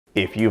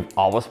If you've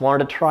always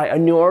wanted to try a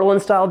New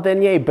Orleans style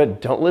beignet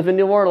but don't live in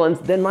New Orleans,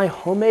 then my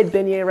homemade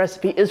beignet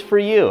recipe is for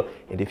you.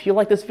 And if you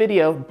like this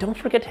video, don't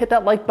forget to hit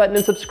that like button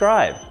and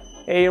subscribe.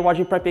 Hey, you're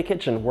watching Preppy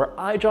Kitchen, where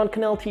I, John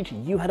Cannell, teach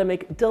you how to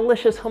make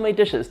delicious homemade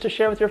dishes to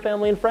share with your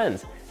family and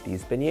friends.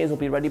 These beignets will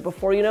be ready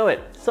before you know it,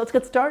 so let's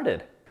get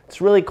started.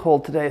 It's really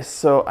cold today,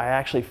 so I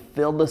actually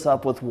filled this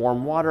up with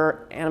warm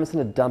water and I'm just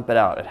gonna dump it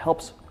out. It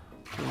helps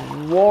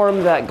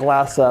warm that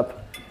glass up.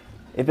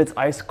 If it's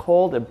ice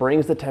cold, it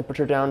brings the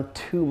temperature down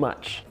too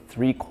much.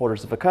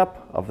 3/4 of a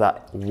cup of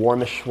that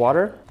warmish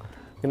water.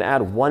 I'm gonna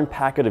add 1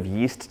 packet of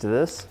yeast to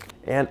this.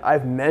 And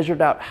I've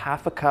measured out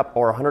 1/2 a cup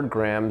or 100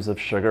 grams of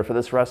sugar for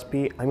this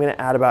recipe. I'm gonna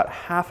add about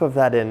 1/2 of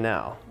that in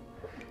now.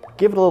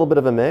 Give it a little bit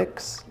of a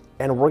mix,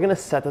 and we're gonna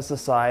set this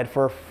aside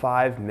for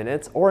 5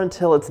 minutes or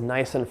until it's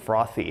nice and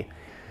frothy.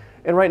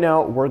 And right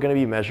now, we're gonna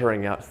be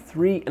measuring out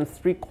 3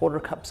 3/4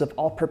 cups of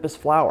all-purpose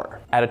flour.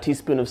 Add a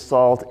teaspoon of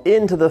salt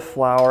into the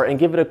flour and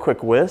give it a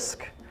quick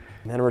whisk.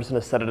 And then we're just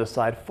gonna set it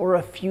aside for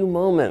a few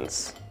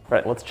moments. All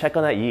right, let's check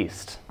on that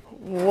yeast.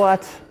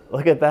 What?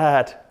 Look at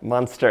that,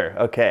 monster.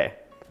 Okay,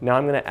 now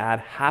I'm gonna add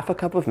 1/2 a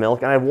cup of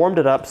milk, and I've warmed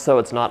it up so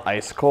it's not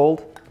ice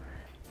cold.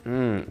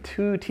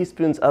 2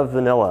 teaspoons of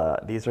vanilla.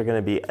 These are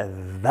gonna be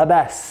the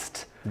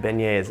best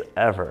beignets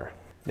ever.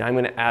 Now I'm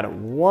gonna add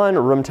 1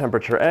 room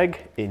temperature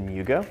egg, in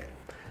you go,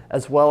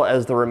 as well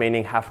as the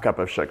remaining 1/2 cup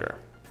of sugar,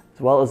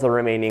 as well as the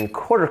remaining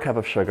 1/4 cup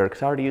of sugar,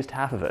 because I already used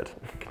 1/2 of it.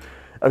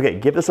 Okay,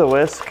 give this a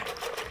whisk.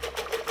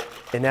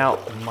 And now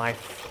my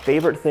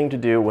favorite thing to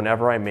do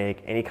whenever I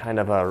make any kind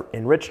of a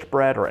enriched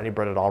bread, or any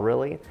bread at all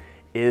really,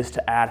 is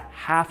to add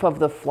 1/2 of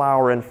the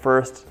flour in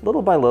first,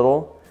 little by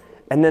little,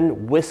 and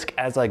then whisk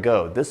as I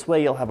go. This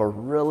way you'll have a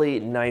really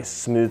nice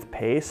smooth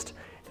paste,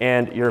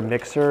 and your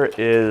mixer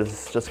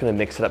is just gonna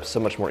mix it up so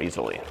much more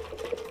easily.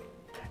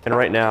 And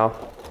right now,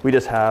 we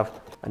just have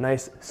a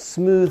nice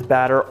smooth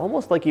batter,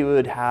 almost like you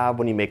would have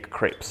when you make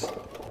crepes.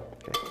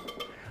 Okay.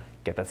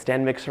 Get that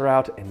stand mixer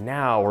out, and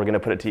now we're gonna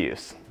put it to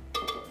use.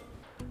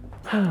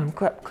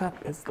 Clap, clap,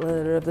 it's the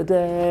letter of the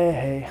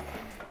day.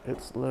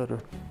 It's the letter,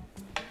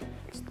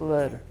 it's the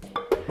letter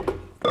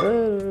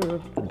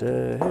of the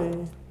day.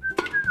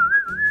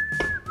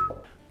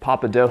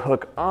 Pop a dough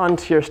hook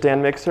onto your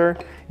stand mixer.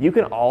 You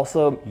can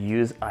also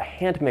use a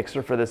hand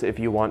mixer for this if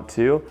you want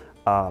to.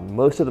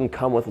 Most of them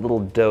come with little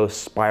dough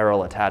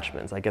spiral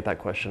attachments. I get that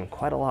question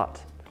quite a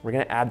lot. We're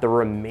gonna add the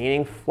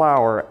remaining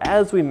flour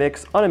as we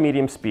mix on a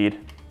medium speed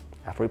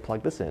after we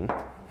plug this in.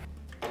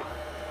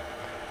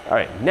 All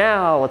right,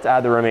 now let's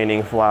add the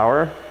remaining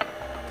flour.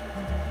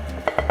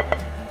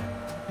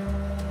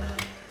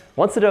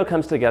 Once the dough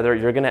comes together,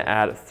 you're gonna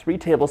add 3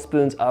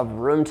 tablespoons of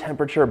room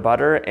temperature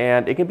butter,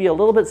 and it can be a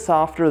little bit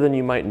softer than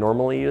you might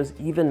normally use,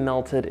 even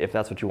melted if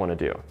that's what you wanna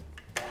do.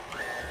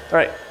 All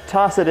right,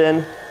 toss it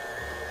in.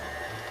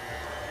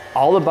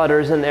 All the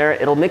butter's in there.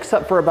 It'll mix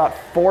up for about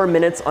 4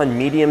 minutes on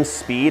medium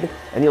speed,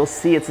 and you'll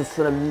see it's just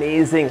an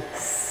amazing,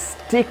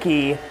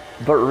 sticky,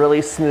 but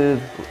really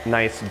smooth,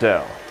 nice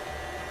dough.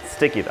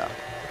 Sticky though.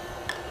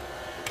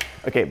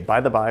 Okay, by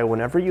the by,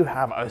 whenever you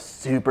have a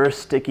super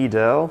sticky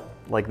dough,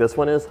 like this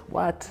one is,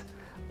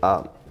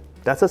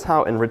 that's just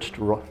how enriched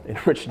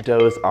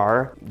doughs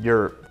are.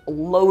 You're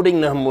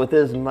loading them with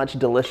as much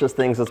delicious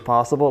things as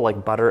possible,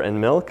 like butter and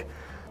milk.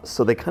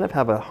 So they kind of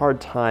have a hard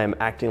time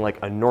acting like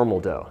a normal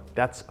dough.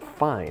 That's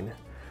fine.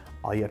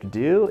 All you have to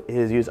do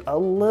is use a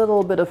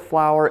little bit of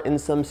flour in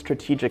some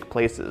strategic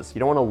places. You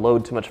don't want to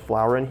load too much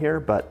flour in here,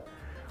 but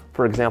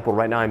for example,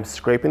 right now I'm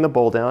scraping the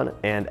bowl down,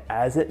 and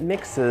as it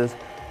mixes,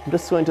 I'm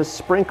just going to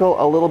sprinkle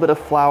a little bit of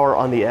flour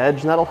on the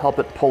edge, and that'll help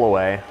it pull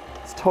away.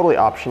 It's totally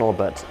optional,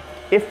 but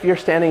if you're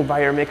standing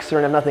by your mixer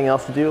and have nothing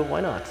else to do, why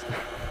not?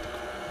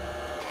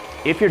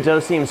 If your dough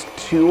seems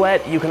too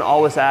wet, you can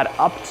always add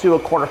up to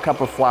 1/4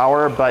 cup of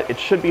flour, but it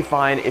should be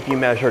fine if you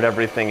measured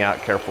everything out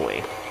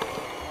carefully.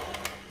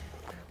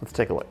 Let's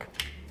take a look.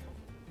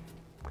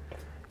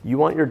 You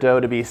want your dough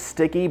to be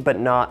sticky, but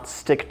not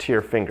stick to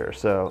your finger.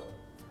 So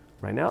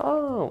right now,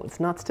 oh, it's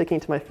not sticking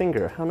to my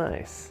finger. How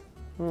nice.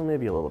 Well,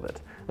 maybe a little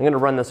bit. I'm gonna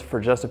run this for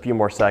just a few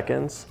more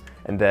seconds,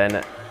 and then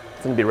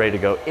it's gonna be ready to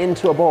go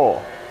into a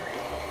bowl.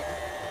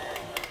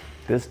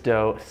 This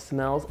dough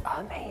smells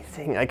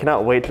amazing. I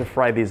cannot wait to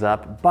fry these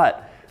up,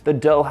 but the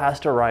dough has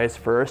to rise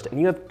first,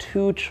 and you have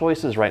 2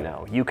 choices right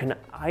now. You can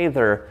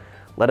either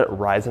let it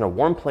rise in a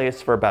warm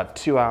place for about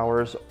 2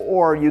 hours,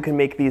 or you can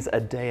make these a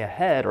day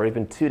ahead or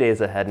even 2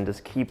 days ahead and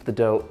just keep the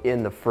dough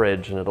in the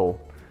fridge, and it'll,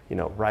 you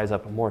know, rise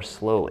up more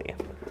slowly.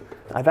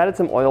 I've added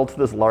some oil to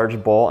this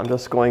large bowl. I'm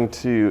just going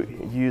to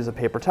use a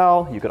paper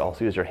towel. You could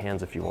also use your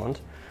hands if you want,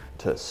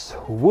 to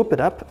swoop it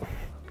up.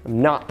 I'm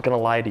not gonna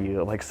lie to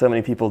you, like so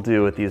many people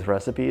do with these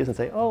recipes and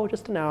say, oh,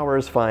 just an hour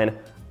is fine.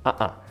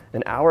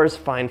 An hour is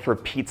fine for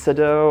pizza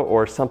dough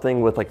or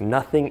something with like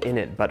nothing in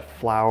it but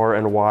flour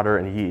and water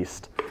and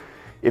yeast.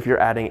 If you're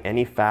adding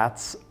any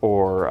fats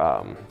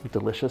or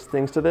delicious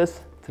things to this,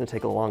 it's gonna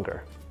take a little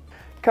longer.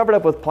 Cover it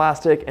up with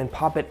plastic and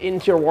pop it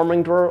into your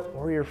warming drawer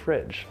or your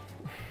fridge.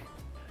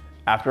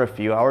 After a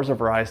few hours of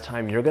rise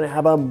time, you're gonna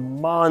have a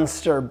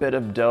monster bit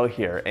of dough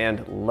here.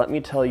 And let me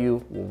tell you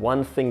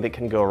one thing that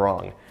can go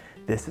wrong.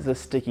 This is a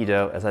sticky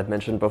dough, as I've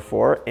mentioned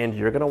before, and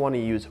you're gonna wanna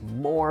use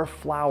more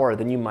flour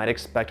than you might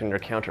expect on your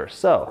counter.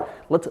 So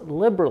let's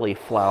liberally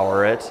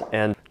flour it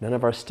and none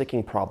of our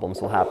sticking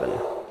problems will happen.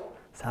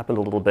 This happened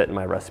a little bit in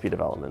my recipe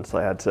development, so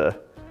I had to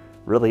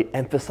really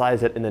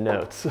emphasize it in the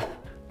notes.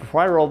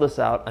 Before I roll this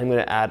out, I'm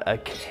gonna add a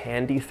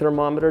candy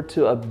thermometer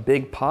to a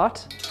big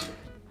pot,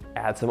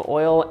 add some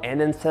oil, and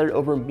then set it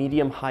over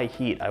medium-high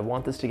heat. I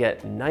want this to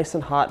get nice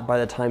and hot by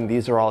the time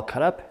these are all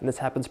cut up, and this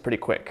happens pretty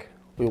quick.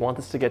 We want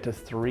this to get to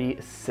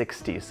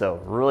 360,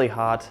 so really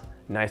hot,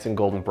 nice and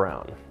golden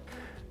brown.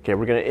 Okay,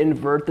 we're gonna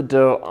invert the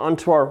dough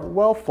onto our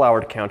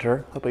well-floured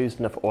counter. Hope I used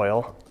enough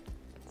oil.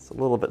 It's a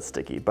little bit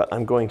sticky, but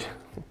I'm going to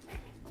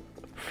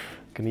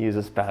gonna use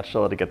a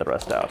spatula to get the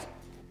rest out.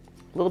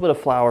 A little bit of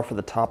flour for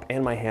the top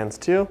and my hands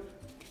too.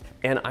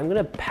 And I'm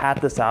gonna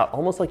pat this out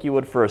almost like you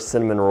would for a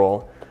cinnamon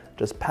roll.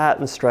 Just pat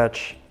and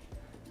stretch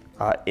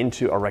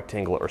into a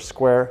rectangle or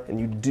square, and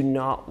you do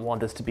not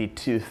want this to be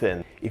too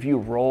thin. If you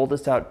roll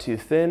this out too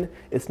thin,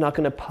 it's not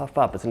gonna puff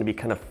up. It's gonna be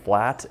kind of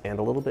flat and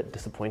a little bit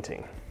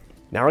disappointing.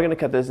 Now we're gonna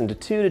cut this into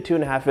 2 to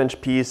 2.5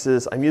 inch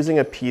pieces. I'm using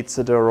a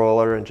pizza dough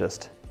roller and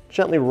just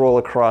gently roll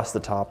across the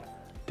top.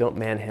 Don't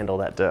manhandle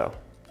that dough.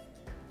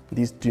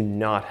 These do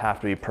not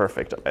have to be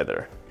perfect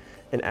either.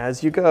 And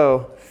as you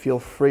go, feel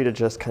free to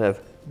just kind of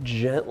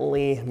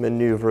gently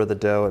maneuver the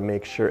dough and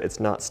make sure it's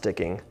not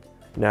sticking.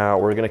 Now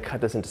we're gonna cut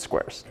this into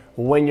squares.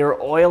 When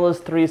your oil is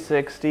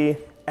 360,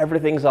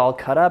 everything's all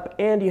cut up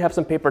and you have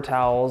some paper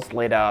towels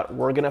laid out,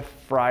 we're gonna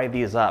fry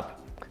these up.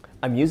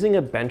 I'm using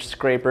a bench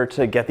scraper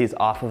to get these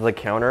off of the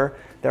counter.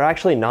 They're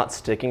actually not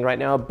sticking right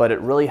now, but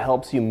it really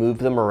helps you move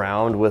them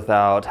around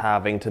without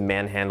having to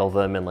manhandle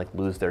them and like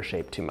lose their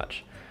shape too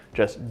much.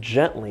 Just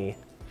gently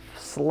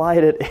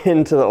slide it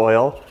into the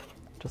oil,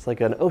 just like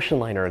an ocean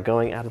liner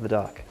going out of the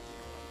dock.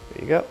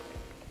 There you go.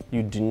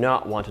 You do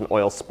not want an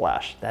oil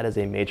splash. That is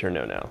a major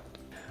no-no.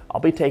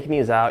 I'll be taking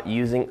these out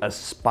using a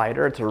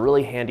spider. It's a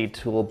really handy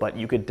tool, but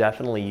you could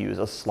definitely use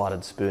a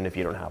slotted spoon if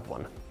you don't have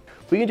one.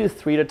 We can do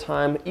 3 at a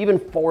time, even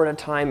 4 at a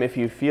time if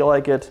you feel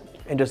like it,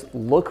 and just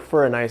look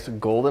for a nice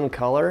golden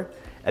color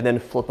and then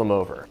flip them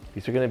over.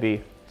 These are gonna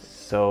be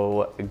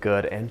so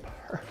good and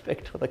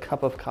perfect with a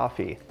cup of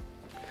coffee.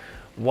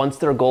 Once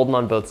they're golden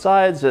on both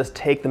sides, just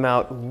take them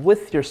out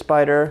with your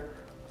spider,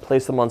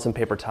 place them on some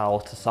paper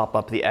towels to sop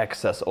up the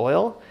excess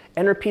oil,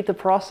 and repeat the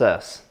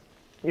process.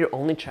 Your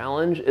only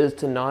challenge is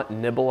to not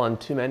nibble on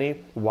too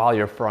many while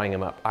you're frying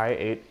them up. I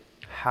ate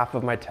half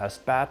of my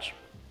test batch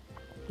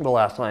the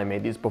last time I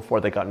made these before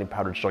they got any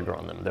powdered sugar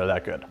on them. They're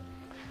that good.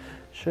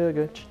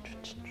 Sugar.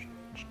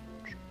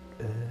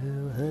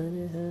 Oh,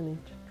 honey, honey.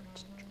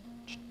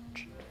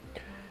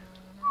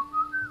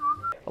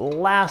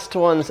 Last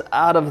one's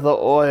out of the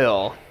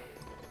oil.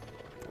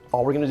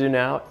 All we're gonna do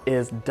now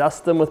is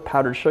dust them with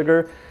powdered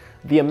sugar.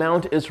 The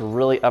amount is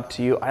really up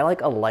to you. I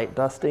like a light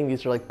dusting.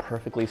 These are like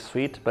perfectly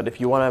sweet, but if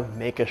you wanna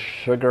make a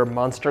sugar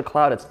monster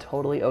cloud, it's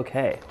totally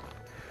okay.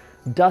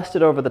 Dust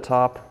it over the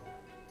top.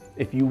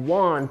 If you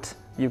want,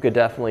 you could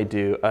definitely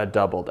do a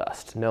double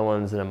dust. No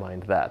one's gonna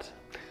mind that.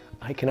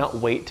 I cannot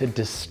wait to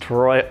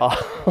destroy all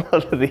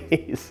of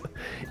these.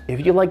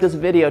 If you like this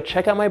video,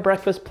 check out my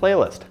breakfast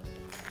playlist.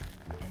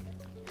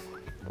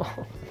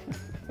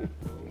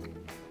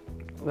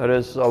 That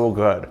is so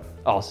good.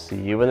 I'll see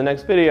you in the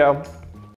next video.